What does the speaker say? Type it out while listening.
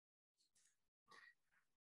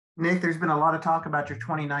Nick, there's been a lot of talk about your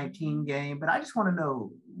 2019 game, but I just want to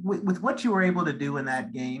know with what you were able to do in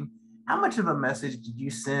that game, how much of a message did you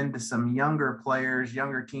send to some younger players,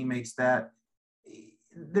 younger teammates that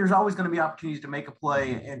there's always going to be opportunities to make a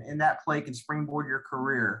play and that play can springboard your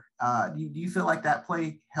career? Do you feel like that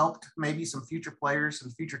play helped maybe some future players,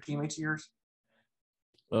 some future teammates of yours?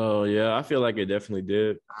 Oh yeah, I feel like it definitely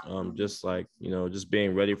did. Just like, just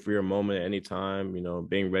being ready for your moment at any time,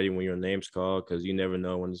 being ready when your name's called because you never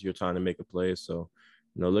know when it's your time to make a play. So,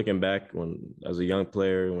 looking back when as a young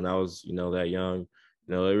player, when I was, that young,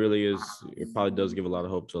 it really is, it probably does give a lot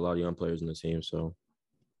of hope to a lot of young players in the team. So,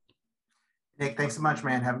 Nick, thanks so much,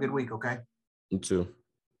 man. Have a good week. Okay. you too.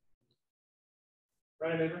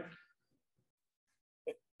 Ryan.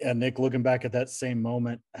 Yeah, Nick, looking back at that same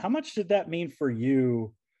moment, how much did that mean for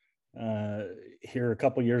you here a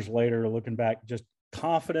couple years later, looking back, just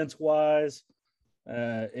confidence wise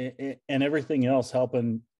and everything else,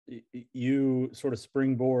 helping you sort of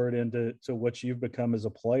springboard into what you've become as a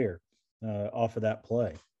player off of that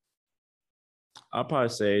play? I'll probably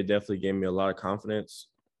say it definitely gave me a lot of confidence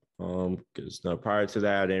because prior to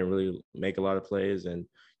that, I didn't really make a lot of plays. And,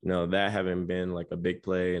 that having been like a big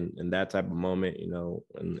play and that type of moment, in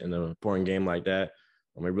an important game like that,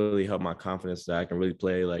 it really helped my confidence that I can really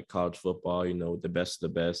play like college football, with the best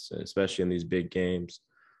of the best, and especially in these big games.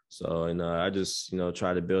 So, I just,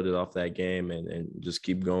 try to build it off that game and just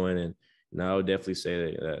keep going. And, I would definitely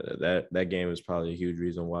say that game is probably a huge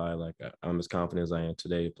reason why like I'm as confident as I am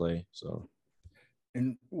today to play. So.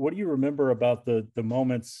 And what do you remember about the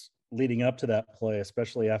moments leading up to that play,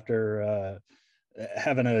 especially after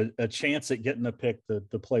having a chance at getting a pick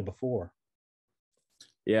the play before?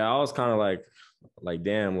 Yeah, I was kind of like,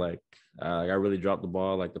 damn, I really dropped the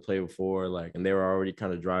ball like the play before, and they were already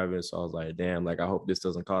kind of driving. So I was like, damn, I hope this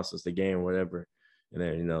doesn't cost us the game or whatever. And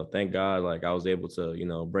then, thank God, I was able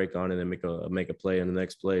to, break on it and make a play in the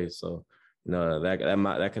next play. So,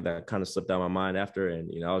 that kind of slipped out of my mind after. And,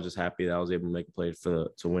 I was just happy that I was able to make a play to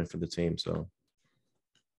win for the team. So.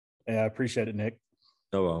 Yeah, I appreciate it, Nick.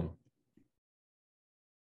 No problem.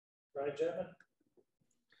 Ryan Chapman.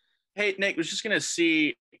 Hey, Nick, was just going to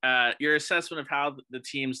see your assessment of how the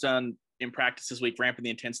team's done in practice this week, ramping the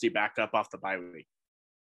intensity back up off the bye week.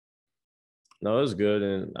 No, it was good.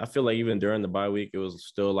 And I feel like even during the bye week, it was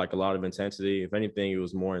still like a lot of intensity. If anything, it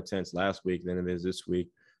was more intense last week than it is this week.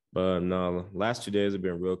 But no, last 2 days have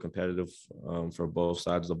been real competitive for both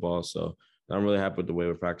sides of the ball. So I'm really happy with the way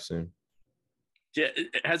we're practicing.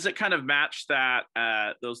 Has it kind of matched that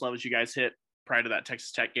those levels you guys hit prior to that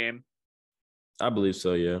Texas Tech game? I believe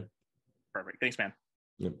so, yeah. Perfect. Thanks, man.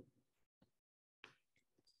 Yep.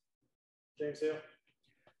 James Hill.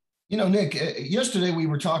 Nick, yesterday we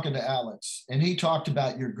were talking to Alex, and he talked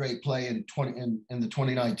about your great play in the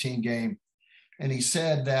 2019 game. And he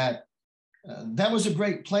said that that was a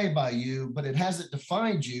great play by you, but it hasn't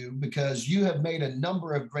defined you because you have made a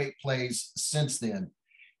number of great plays since then.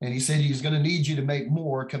 And he said he's going to need you to make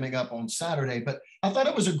more coming up on Saturday. But I thought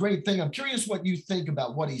it was a great thing. I'm curious what you think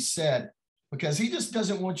about what he said, because he just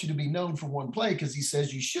doesn't want you to be known for one play, because he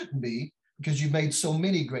says you shouldn't be, because you've made so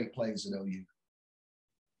many great plays at OU.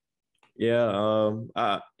 Yeah,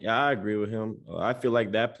 I agree with him. I feel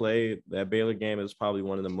like that play, that Baylor game, is probably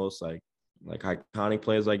one of the most like iconic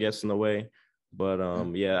plays, I guess, in a way. But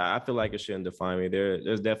yeah, I feel like it shouldn't define me.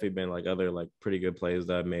 There's definitely been other pretty good plays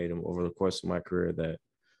that I've made over the course of my career that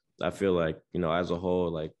I feel like, as a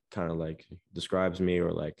whole, kind of describes me,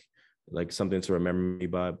 or like something to remember me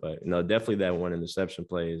by. But definitely that one interception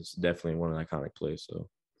play is definitely one of the iconic plays. So,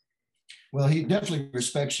 well, he definitely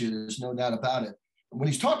respects you. There's no doubt about it. When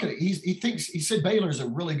he's talking, he said Baylor's a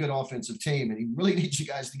really good offensive team, and he really needs you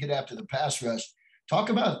guys to get after the pass rush. Talk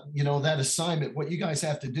about, that assignment, what you guys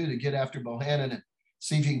have to do to get after Bohannon and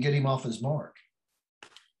see if you can get him off his mark.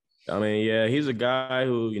 I mean, yeah, he's a guy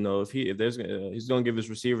who, he's going to give his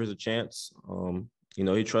receivers a chance.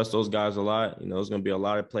 He trusts those guys a lot. There's going to be a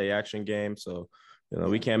lot of play action games. So,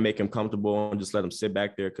 we can't make him comfortable and just let him sit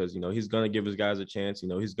back there, because, he's going to give his guys a chance.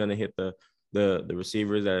 He's going to hit the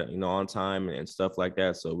receivers that, on time and stuff like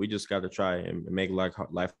that. So we just got to try and make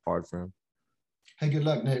life hard for him. Hey, good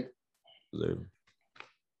luck, Nick.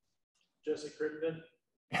 Jesse Crittenden.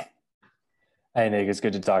 Hey, Nick, it's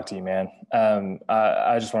good to talk to you, man.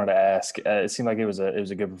 I just wanted to ask, it seemed like it was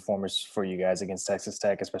a good performance for you guys against Texas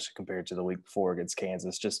Tech, especially compared to the week before against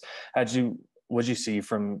Kansas. Just what'd you see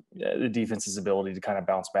from the defense's ability to kind of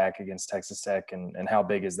bounce back against Texas Tech, and how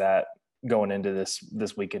big is that going into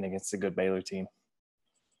this weekend against a good Baylor team?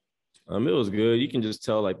 It was good. You can just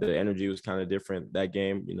tell the energy was kind of different that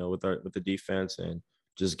game, with the defense, and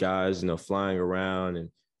just guys, flying around and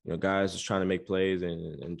guys just trying to make plays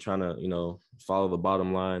and trying to, follow the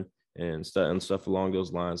bottom line and stuff along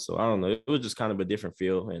those lines. So I don't know. It was just kind of a different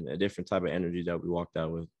feel and a different type of energy that we walked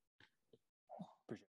out with.